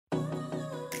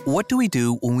What do we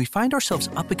do when we find ourselves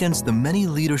up against the many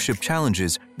leadership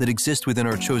challenges that exist within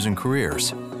our chosen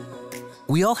careers?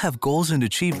 We all have goals and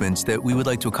achievements that we would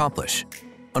like to accomplish.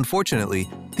 Unfortunately,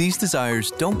 these desires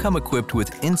don't come equipped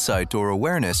with insight or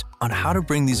awareness on how to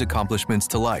bring these accomplishments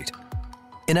to light.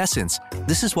 In essence,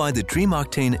 this is why the Dream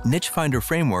Octane Niche Finder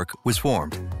Framework was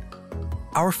formed.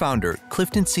 Our founder,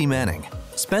 Clifton C. Manning,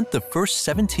 spent the first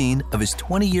 17 of his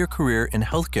 20-year career in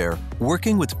healthcare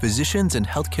working with physicians and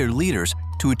healthcare leaders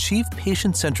to achieve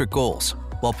patient-centric goals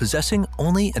while possessing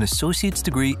only an associate's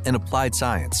degree in applied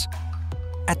science.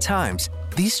 At times,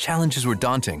 these challenges were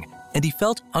daunting, and he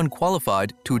felt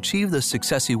unqualified to achieve the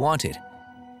success he wanted.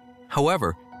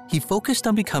 However, he focused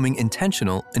on becoming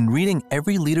intentional and reading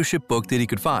every leadership book that he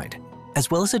could find,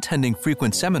 as well as attending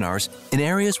frequent seminars in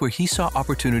areas where he saw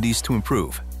opportunities to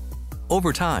improve.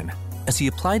 Over time, as he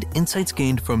applied insights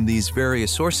gained from these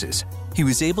various sources, he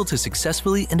was able to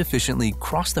successfully and efficiently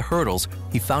cross the hurdles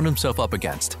he found himself up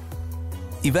against.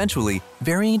 Eventually,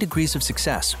 varying degrees of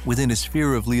success within his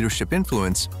sphere of leadership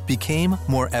influence became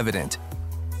more evident.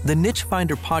 The Niche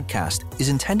Finder podcast is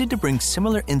intended to bring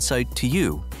similar insight to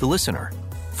you, the listener,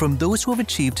 from those who have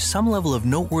achieved some level of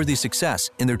noteworthy success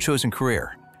in their chosen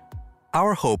career.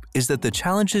 Our hope is that the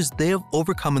challenges they have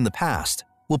overcome in the past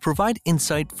will provide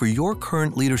insight for your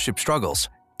current leadership struggles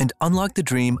and unlock the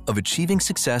dream of achieving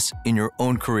success in your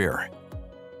own career.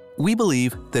 We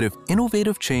believe that if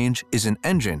innovative change is an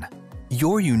engine,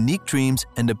 your unique dreams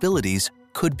and abilities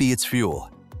could be its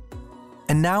fuel.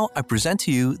 And now I present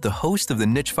to you the host of the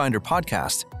Niche Finder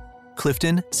podcast,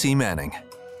 Clifton C. Manning.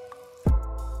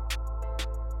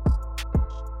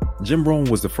 Jim Rohn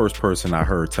was the first person I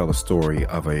heard tell a story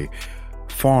of a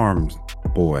farm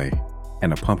boy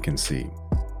and a pumpkin seed.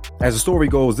 As the story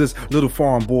goes, this little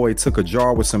farm boy took a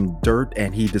jar with some dirt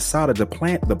and he decided to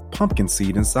plant the pumpkin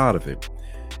seed inside of it.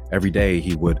 Every day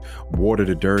he would water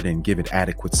the dirt and give it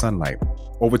adequate sunlight.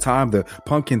 Over time, the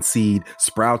pumpkin seed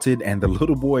sprouted and the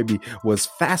little boy was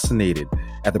fascinated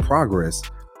at the progress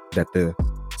that the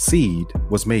seed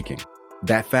was making.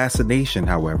 That fascination,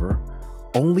 however,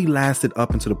 only lasted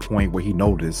up until the point where he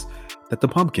noticed that the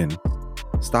pumpkin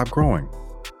stopped growing.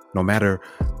 No matter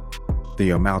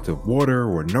the amount of water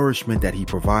or nourishment that he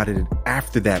provided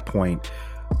after that point,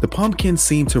 the pumpkin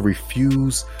seemed to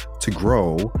refuse to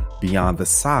grow beyond the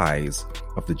size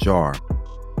of the jar.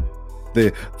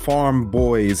 The farm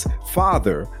boy's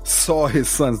father saw his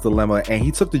son's dilemma and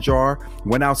he took the jar,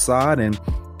 went outside and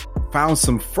found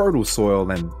some fertile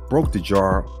soil and broke the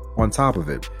jar on top of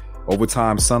it. Over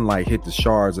time, sunlight hit the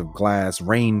shards of glass,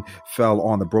 rain fell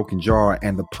on the broken jar,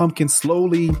 and the pumpkin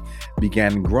slowly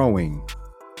began growing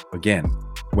again.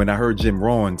 When I heard Jim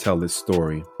Rohn tell this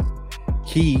story,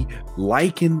 he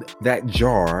likened that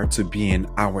jar to being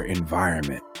our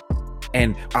environment.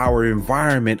 And our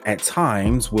environment at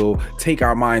times will take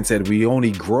our mindset. We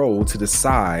only grow to the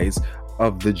size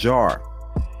of the jar.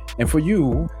 And for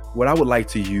you, what I would like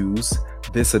to use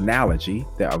this analogy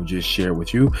that I would just share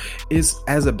with you is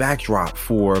as a backdrop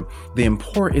for the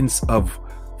importance of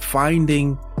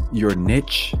finding your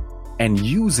niche and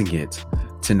using it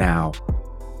to now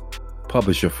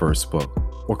publish your first book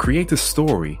or create the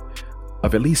story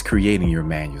of at least creating your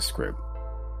manuscript.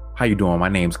 How you doing? My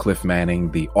name's Cliff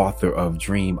Manning, the author of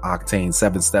Dream Octane,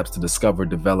 7 Steps to Discover,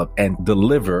 Develop, and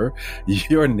Deliver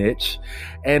Your Niche.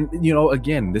 And,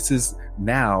 again, this is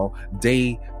now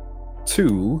day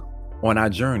 2 on our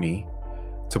journey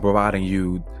to providing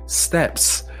you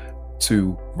steps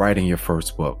to writing your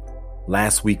first book.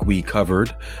 Last week, we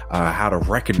covered how to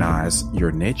recognize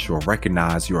your niche or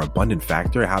recognize your abundant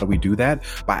factor. How do we do that?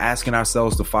 By asking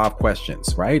ourselves the 5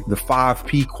 questions, right? The 5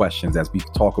 P questions as we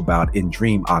talk about in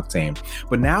Dream Octane.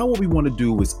 But now what we want to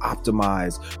do is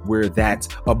optimize where that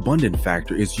abundant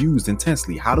factor is used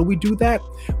intensely. How do we do that?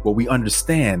 Well, we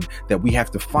understand that we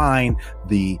have to find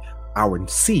our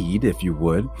seed, if you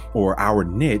would, or our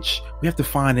niche. We have to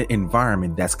find an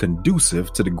environment that's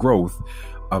conducive to the growth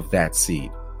of that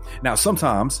seed. Now,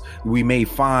 sometimes we may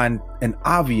find an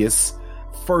obvious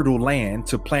fertile land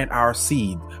to plant our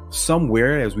seed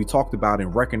somewhere, as we talked about,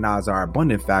 and recognize our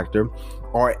abundant factor,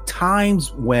 or at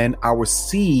times when our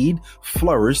seed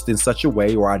flourished in such a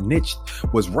way or our niche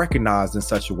was recognized in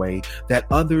such a way that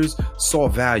others saw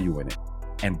value in it.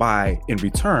 And in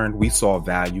return, we saw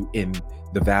value in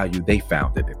the value they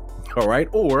found in it. All right.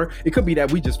 Or it could be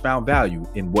that we just found value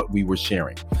in what we were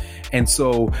sharing. And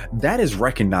so that is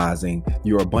recognizing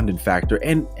your abundant factor.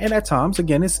 And at times,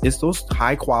 again, it's those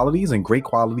high qualities and great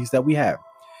qualities that we have.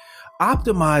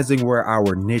 Optimizing where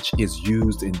our niche is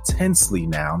used intensely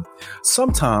now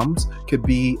sometimes could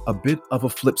be a bit of a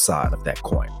flip side of that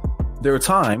coin. There are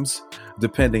times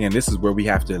depending, and this is where we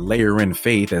have to layer in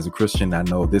faith. As a Christian, I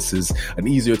know this is an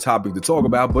easier topic to talk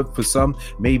about, but for some,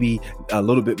 maybe a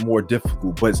little bit more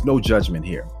difficult, but it's no judgment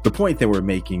here. The point that we're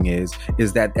making is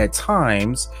that at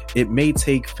times it may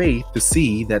take faith to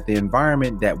see that the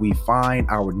environment that we find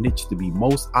our niche to be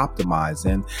most optimized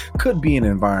in could be an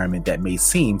environment that may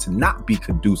seem to not be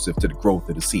conducive to the growth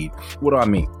of the seed. What do I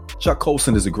mean? Chuck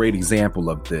Colson is a great example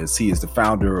of this. He is the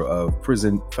founder of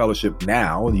Prison Fellowship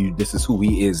now. This is who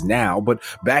he is now. But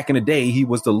back in the day, he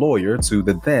was the lawyer to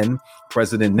the then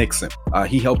President Nixon.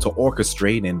 He helped to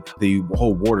orchestrate in the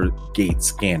whole Watergate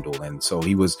scandal. And so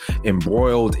he was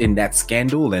embroiled in that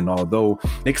scandal. And although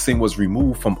Nixon was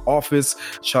removed from office,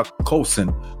 Chuck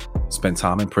Colson spent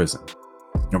time in prison.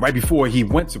 And right before he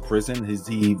went to prison,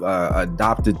 he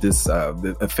adopted this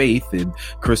faith in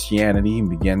Christianity and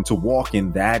began to walk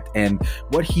in that. And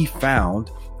what he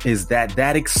found is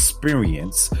that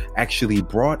experience actually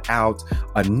brought out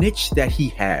a niche that he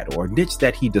had, or a niche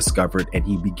that he discovered, and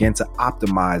he began to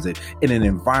optimize it in an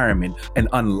environment, an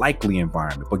unlikely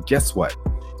environment. But guess what?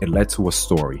 It led to a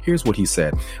story. Here's what he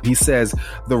said. He says,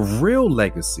 "The real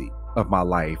legacy of my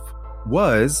life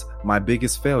was my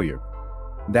biggest failure,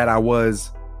 that I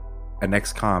was an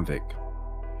ex-convict.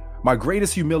 My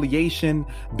greatest humiliation,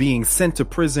 being sent to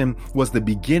prison, was the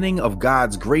beginning of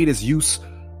God's greatest use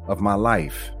of my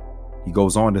life." He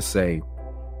goes on to say,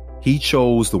 "He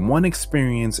chose the one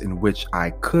experience in which I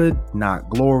could not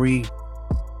glory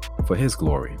for his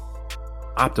glory."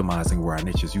 Optimizing where our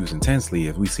niche is used intensely,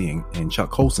 as we see in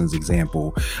Chuck Colson's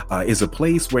example, is a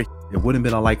place where it wouldn't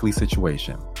have been a likely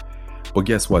situation. But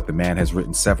guess what? The man has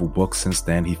written several books since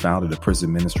then. He founded a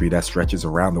prison ministry that stretches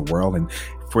around the world. And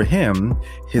for him,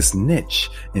 his niche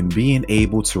in being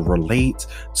able to relate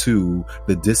to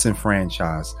the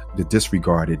disenfranchised, the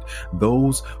disregarded,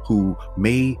 those who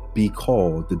may be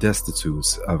called the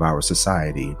destitutes of our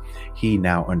society, he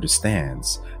now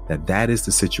understands that is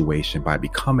the situation by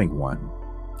becoming one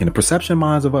in the perception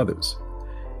minds of others.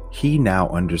 He now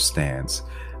understands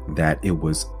that it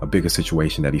was a bigger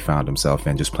situation that he found himself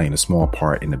in, just playing a small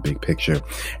part in the big picture.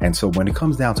 And so when it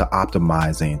comes down to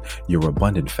optimizing your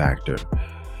abundant factor,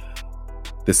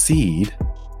 the seed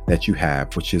that you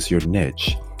have, which is your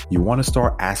niche, you want to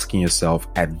start asking yourself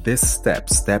at this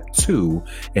step 2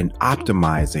 in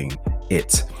optimizing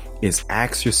it, is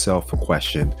ask yourself a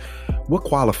question. What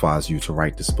qualifies you to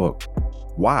write this book?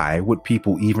 Why would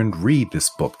people even read this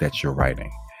book that you're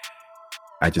writing?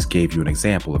 I just gave you an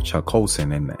example of Chuck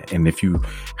Colson. And if you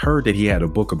heard that he had a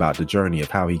book about the journey of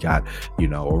how he got,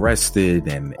 arrested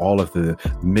and all of the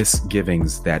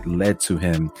misgivings that led to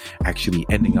him actually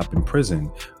ending up in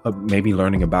prison, maybe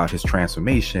learning about his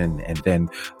transformation and then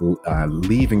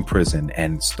leaving prison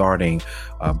and starting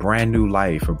a brand new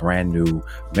life, a brand new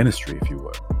ministry, if you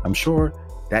would. I'm sure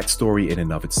that story in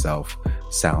and of itself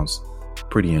sounds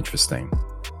pretty interesting.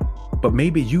 But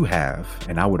maybe you have,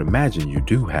 and I would imagine you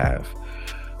do have,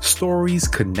 stories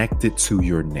connected to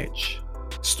your niche,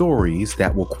 stories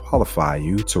that will qualify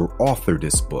you to author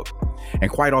this book.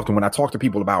 And quite often when I talk to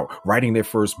people about writing their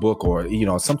first book, or,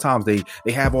 sometimes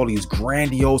they have all these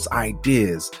grandiose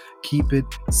ideas, keep it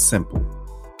simple.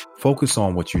 Focus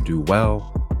on what you do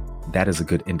well. That is a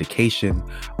good indication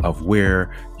of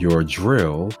where your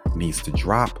drill needs to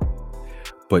drop.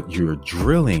 But your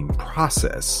drilling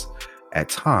process at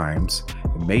times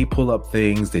may pull up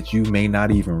things that you may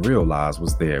not even realize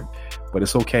was there, but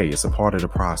it's okay. It's a part of the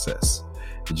process.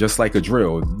 Just like a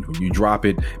drill, you drop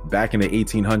it. Back in the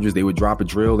 1800s, they would drop a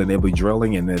drill and they'll be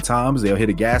drilling, and at times they'll hit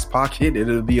a gas pocket and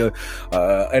it'll be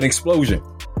an explosion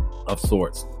of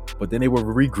sorts. But then they will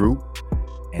regroup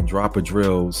and drop a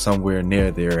drill somewhere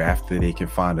near there after they can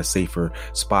find a safer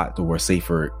spot or a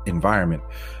safer environment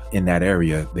in that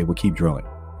area. They will keep drilling.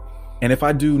 And if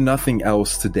I do nothing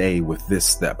else today with this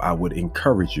step, I would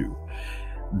encourage you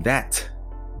that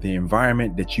the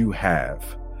environment that you have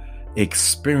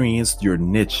experienced your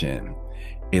niche in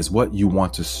is what you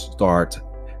want to start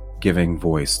giving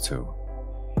voice to.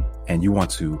 And you want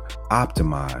to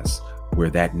optimize where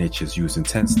that niche is used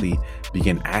intensely.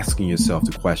 Begin asking yourself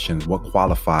the question, what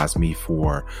qualifies me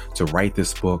to write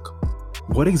this book?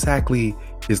 What exactly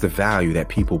is the value that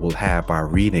people will have by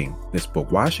reading this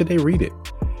book? Why should they read it?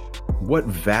 What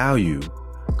value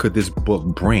could this book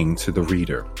bring to the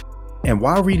reader? And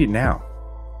why read it now?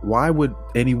 Why would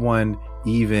anyone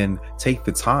even take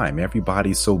the time?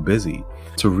 Everybody's so busy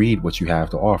to read what you have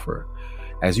to offer.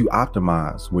 As you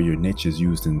optimize where your niche is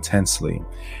used intensely,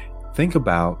 think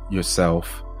about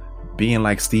yourself being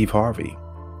like Steve Harvey,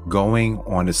 going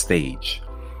on the stage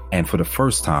and for the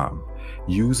first time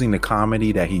using the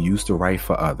comedy that he used to write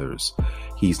for others.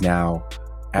 He's now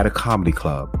at a comedy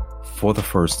club for the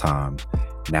first time,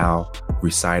 now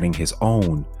reciting his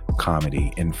own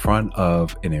comedy in front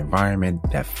of an environment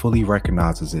that fully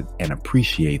recognizes it and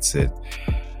appreciates it.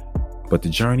 But the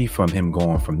journey from him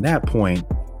going from that point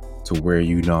to where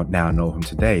you now know him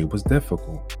today was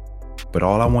difficult. But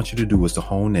all I want you to do is to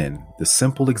hone in the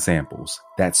simple examples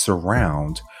that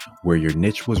surround where your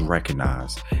niche was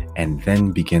recognized, and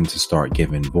then begin to start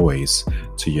giving voice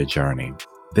to your journey.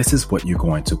 This is what you're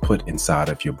going to put inside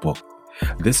of your book.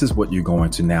 This is what you're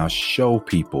going to now show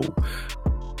people.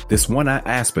 This one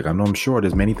aspect, I'm sure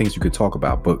there's many things you could talk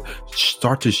about, but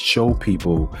start to show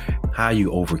people how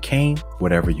you overcame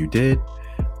whatever you did,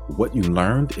 what you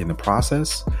learned in the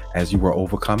process as you were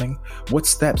overcoming. What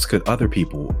steps could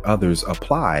others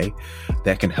apply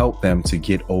that can help them to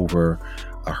get over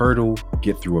a hurdle,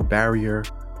 get through a barrier,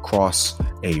 cross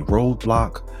a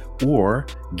roadblock, or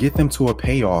get them to a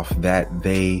payoff that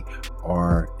they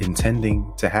are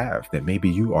intending to have, that maybe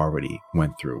you already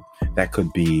went through. That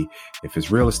could be, if it's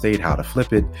real estate, how to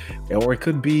flip it, or it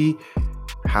could be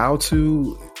how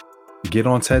to get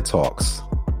on TED Talks,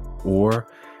 or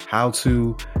how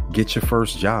to get your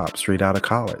first job straight out of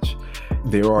college.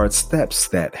 There are steps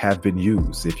that have been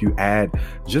used. If you add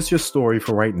just your story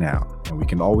for right now, and we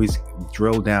can always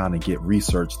drill down and get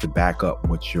research to back up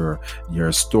what your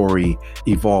story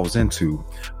evolves into.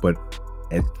 But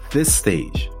at this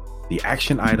stage, the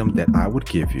action item that I would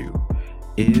give you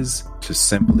is to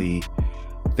simply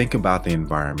think about the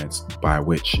environments by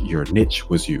which your niche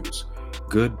was used.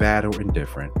 Good, bad, or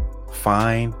indifferent.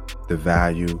 Find the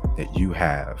value that you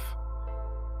have.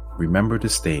 Remember the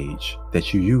stage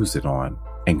that you used it on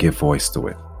and give voice to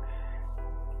it.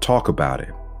 Talk about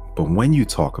it. But when you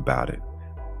talk about it,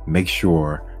 make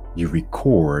sure you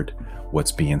record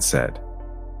what's being said.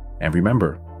 And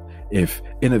remember, if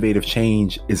innovative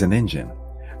change is an engine,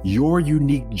 your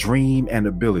unique dream and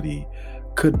ability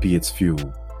could be its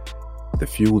fuel. The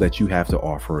fuel that you have to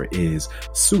offer is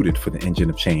suited for the engine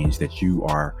of change that you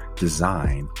are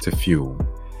designed to fuel.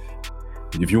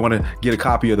 If you want to get a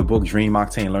copy of the book Dream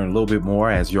Octane, learn a little bit more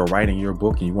as you're writing your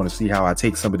book, and you want to see how I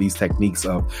take some of these techniques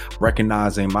of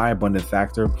recognizing my abundant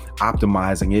factor,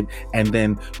 optimizing it, and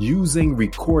then using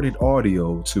recorded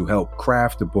audio to help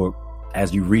craft the book.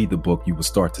 As you read the book, you will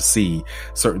start to see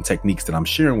certain techniques that I'm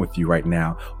sharing with you right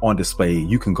now on display.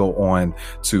 You can go on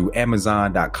to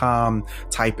Amazon.com,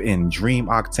 type in Dream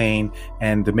Octane,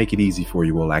 and to make it easy for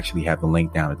you, we'll actually have the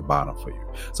link down at the bottom for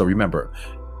you. So remember,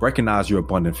 recognize your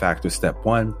abundant factor, step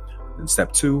 1. And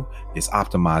step 2 is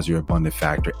optimize your abundant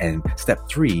factor. And step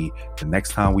 3, the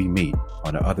next time we meet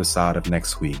on the other side of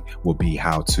next week, will be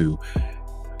how to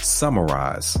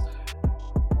summarize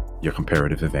your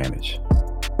comparative advantage.